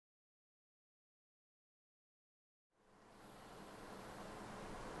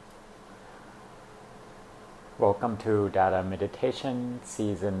Welcome to Data Meditation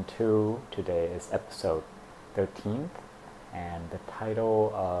Season 2. Today is episode 13th, and the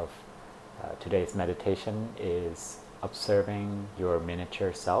title of today's meditation is Observing Your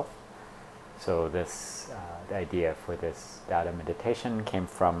Miniature Self. So the idea for this Data meditation came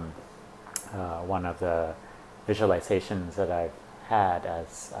from one of the visualizations that I've had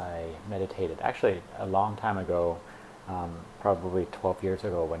as I meditated. Actually, a long time ago, probably 12 years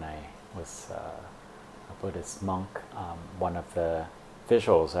ago when I was a Buddhist monk, one of the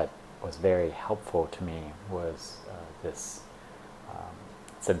visuals that was very helpful to me was this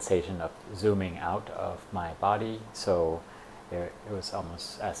sensation of zooming out of my body. So it was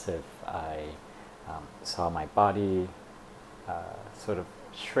almost as if I saw my body sort of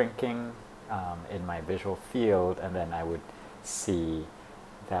shrinking in my visual field, and then I would see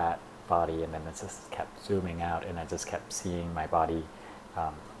that body, and then it just kept zooming out, and I just kept seeing my body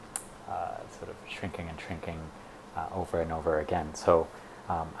sort of shrinking and shrinking over and over again. So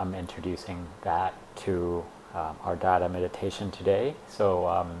I'm introducing that to our Data meditation today.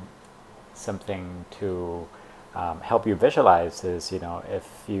 So something to help you visualize is,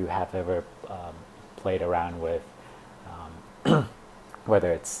 if you have ever played around with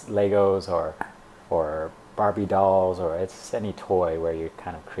whether it's Legos or Barbie dolls, or it's any toy where you're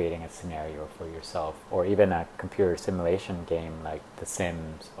kind of creating a scenario for yourself, or even a computer simulation game like The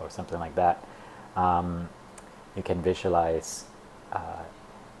Sims or something like that. You can visualize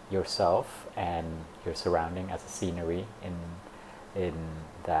yourself and your surrounding as a scenery in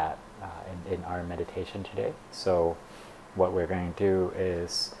our meditation today. So what we're going to do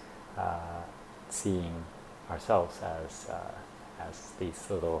is seeing ourselves as these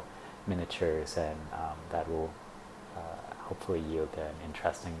little miniatures, and that will hopefully yield an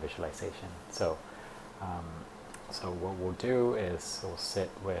interesting visualization. So what we'll do is we'll sit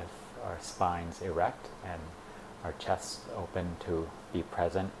with our spines erect and our chest open to be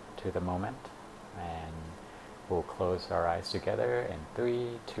present to the moment, and we'll close our eyes together in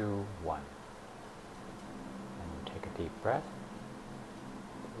 3, 2, 1. And take a deep breath.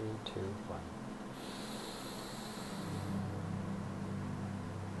 3, 2, 1.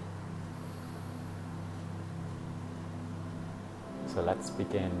 So let's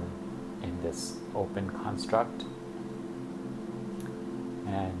begin in this open construct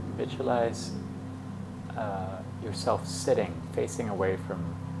and visualize yourself sitting, facing away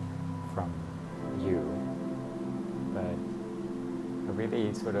from you, but a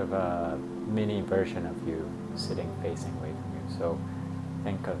really sort of a mini version of you sitting, facing away from you. So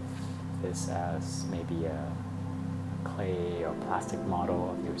think of this as maybe a clay or plastic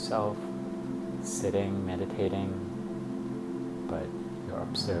model of yourself sitting, meditating, but you're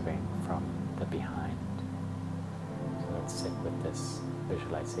observing from the behind. So let's sit with this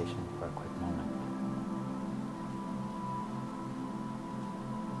visualization for a quick moment.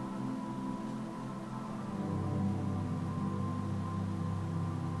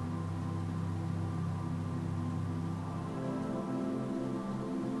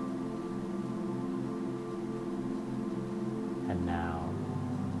 And now,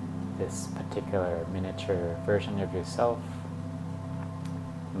 this particular miniature version of yourself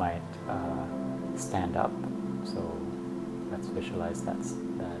might stand up. So let's visualize that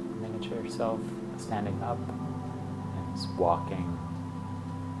miniature self standing up and is walking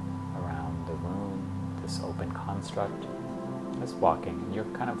around the room, this open construct, just walking, and you're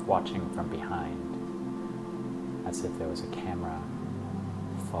kind of watching from behind as if there was a camera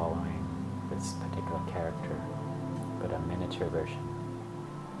following this particular character, but a miniature version.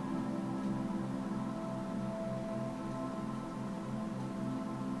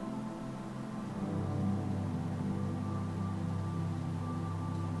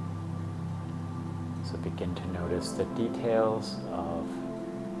 So begin to notice the details of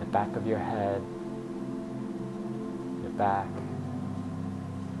the back of your head, your back,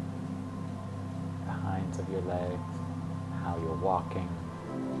 the hinds of your legs, how you're walking.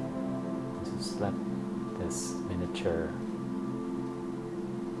 Just let this miniature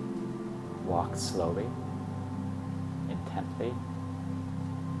walk slowly, intently,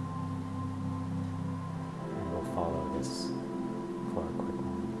 and we'll follow this for a quick moment.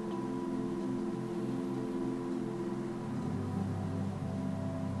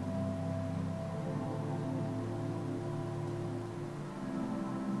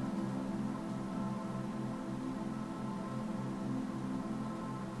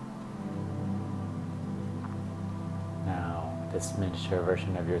 This miniature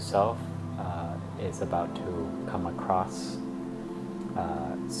version of yourself is about to come across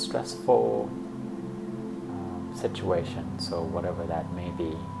a stressful situation. So whatever that may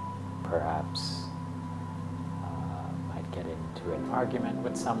be, perhaps get into an argument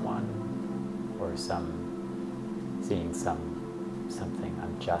with someone, or seeing something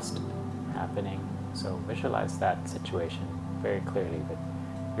unjust happening. So visualize that situation very clearly, that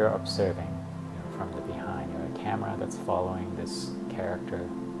you're observing, from the behind. You're a camera that's following this character.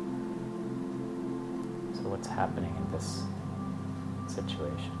 So what's happening in this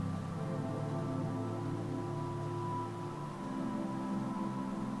situation?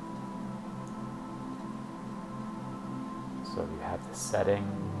 So you have the setting.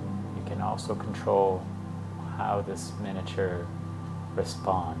 You can also control how this miniature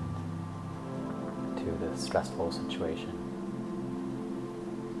responds to the stressful situation.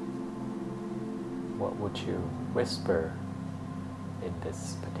 What would you whisper in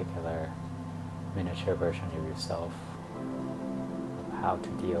this particular miniature version of yourself of how to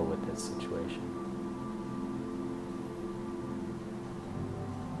deal with this situation?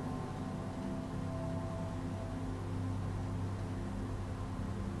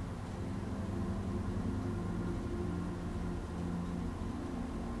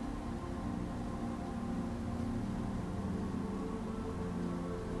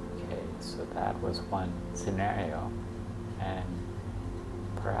 So that was one scenario, and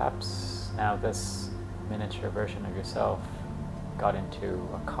perhaps now this miniature version of yourself got into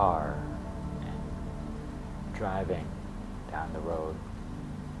a car and driving down the road,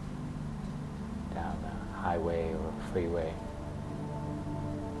 down the highway or freeway.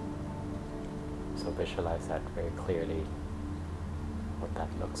 So visualize that very clearly, what that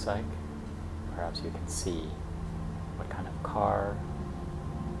looks like. Perhaps you can see what kind of car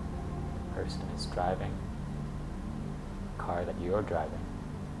person is driving, car that you're driving.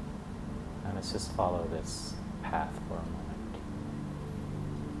 And let's just follow this path for a moment.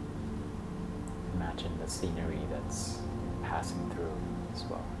 Imagine the scenery that's passing through as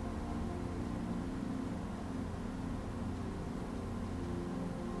well.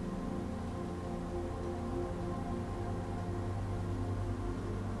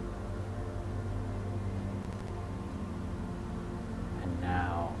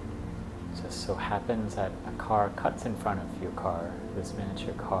 So happens that a car cuts in front of your car, this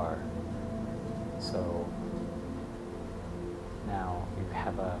miniature car. So now you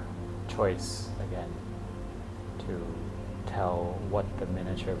have a choice again to tell what the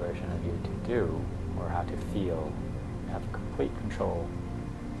miniature version of you to do or how to feel. You have complete control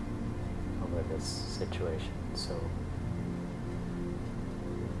over this situation. So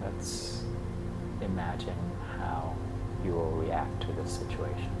let's imagine how you will react to this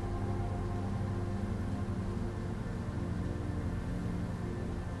situation.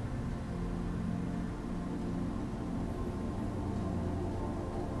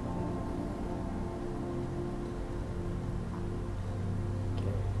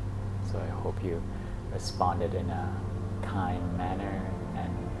 So I hope you responded in a kind manner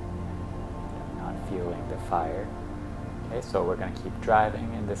and not feeling the fire. Okay, so we're going to keep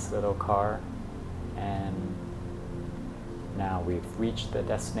driving in this little car, and now we've reached the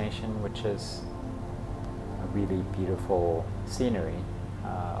destination, which is a really beautiful scenery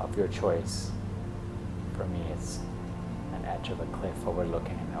of your choice. For me, it's an edge of a cliff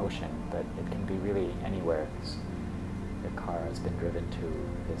overlooking an ocean, but it can be really anywhere. Your car has been driven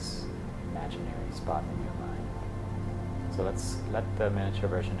to this imaginary spot in your mind. So let's let the miniature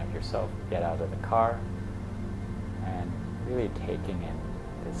version of yourself get out of the car and really taking in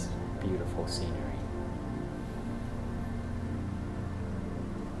this beautiful scenery.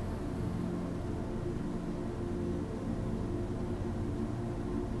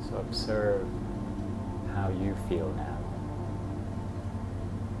 So observe how you feel now,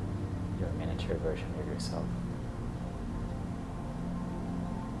 your miniature version of yourself.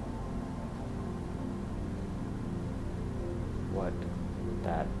 What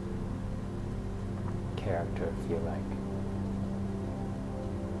that character feel like.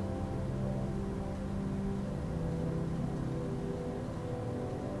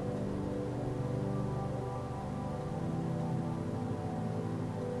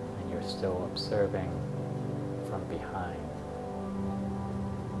 And you're still observing from behind.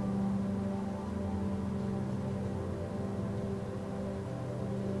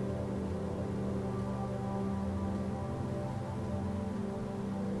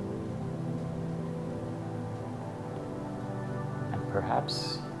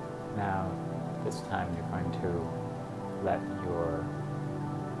 Perhaps now, this time, you're going to let your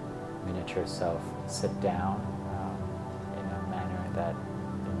miniature self sit down in a manner that,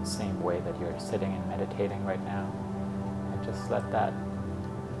 in the same way that you're sitting and meditating right now, and just let that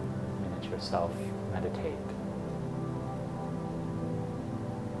miniature self meditate.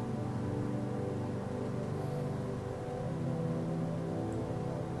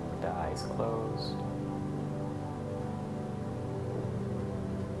 eyes closed.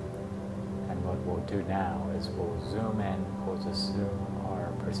 And what we'll do now is we'll zoom in, we'll just zoom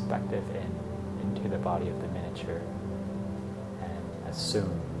our perspective into the body of the miniature and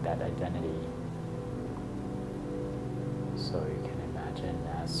assume that identity. So you can imagine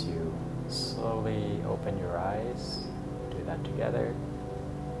as you slowly open your eyes, do that together,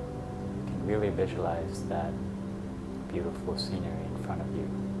 you can really visualize that beautiful scenery in front of you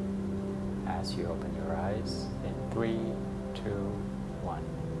as you open your eyes in 3, 2, 1.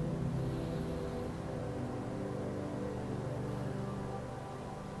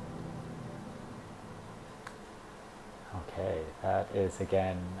 Okay, that is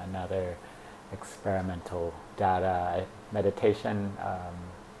again another experimental data meditation.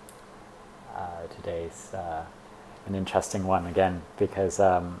 Today's an interesting one again because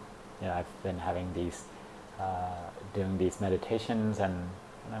I've been having these doing these meditations and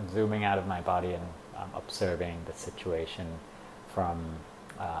I'm zooming out of my body and observing the situation from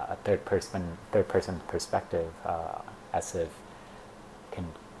a third person perspective, as if can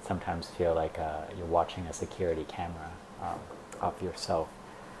sometimes feel like you're watching a security camera of yourself.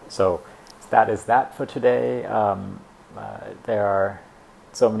 So that is that for today. There are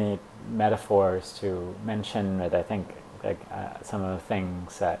so many metaphors to mention, but I think some of the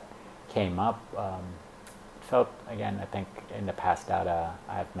things that came up felt, again, I think in the past data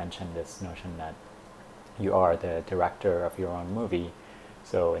I've mentioned this notion that you are the director of your own movie.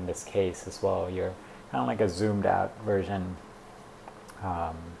 So in this case as well, you're kind of like a zoomed out version,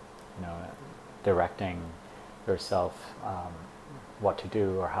 directing yourself what to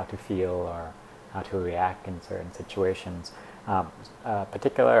do or how to feel or how to react in certain situations. A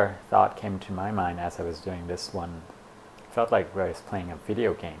particular thought came to my mind as I was doing this one. It felt like I was playing a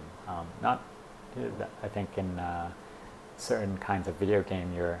video game. Not, I think in certain kinds of video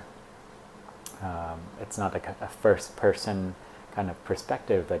game, it's not like a first person kind of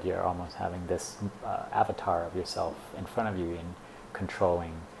perspective, but you're almost having this avatar of yourself in front of you and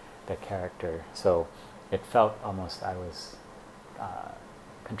controlling the character. So it felt almost I was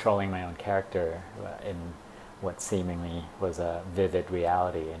controlling my own character in what seemingly was a vivid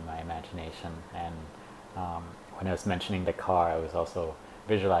reality in my imagination. And when I was mentioning the car, I was also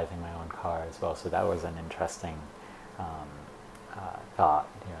visualizing my own car as well. So that was an interesting thought.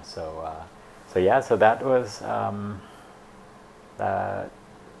 So that was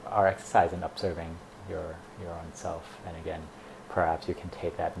our exercise in observing your own self. And again, perhaps you can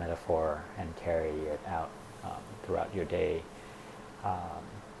take that metaphor and carry it out throughout your day,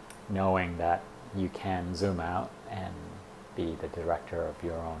 knowing that you can zoom out and be the director of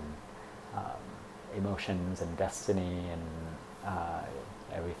your own emotions and destiny and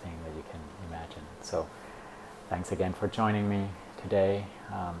everything that you can imagine. So thanks again for joining me today.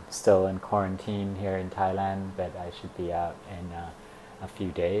 Still in quarantine here in Thailand, but I should be out in a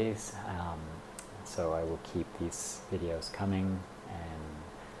few days. So I will keep these videos coming and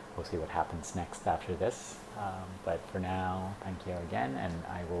we'll see what happens next after this. But for now, thank you again, and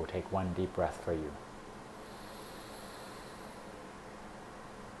I will take one deep breath for you.